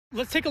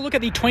Let's take a look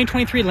at the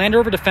 2023 Land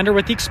Rover Defender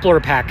with the Explorer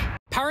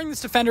Pack. Powering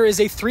this Defender is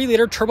a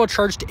 3-liter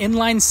turbocharged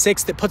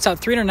inline-6 that puts out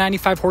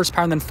 395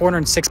 horsepower and then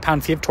 406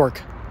 pound-feet of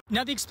torque.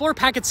 Now, the Explorer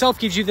Pack itself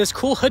gives you this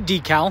cool hood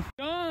decal,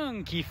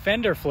 chunky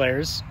fender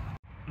flares,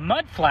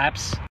 mud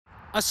flaps,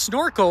 a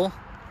snorkel,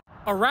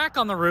 a rack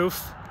on the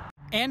roof,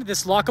 and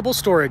this lockable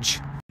storage.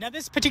 Now,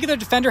 this particular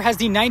Defender has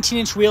the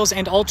 19-inch wheels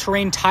and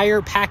all-terrain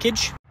tire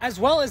package, as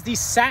well as the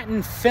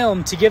satin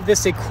film to give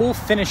this a cool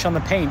finish on the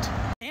paint.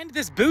 And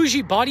this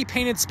bougie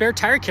body-painted spare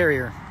tire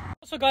carrier.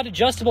 Also got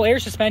adjustable air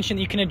suspension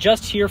that you can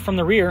adjust here from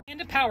the rear, and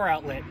a power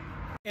outlet.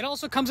 It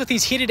also comes with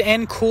these heated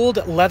and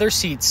cooled leather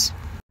seats.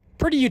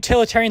 Pretty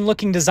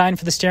utilitarian-looking design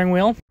for the steering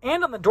wheel.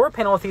 And on the door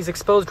panel with these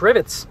exposed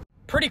rivets.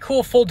 Pretty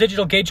cool full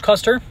digital gauge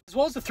cluster, as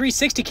well as the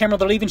 360 camera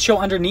that'll even show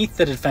underneath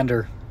the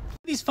Defender.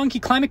 These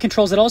funky climate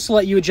controls that also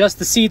let you adjust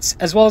the seats,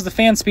 as well as the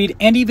fan speed,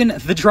 and even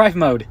the drive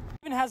mode.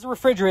 It even has a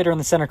refrigerator in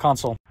the center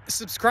console.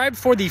 Subscribe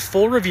for the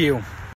full review.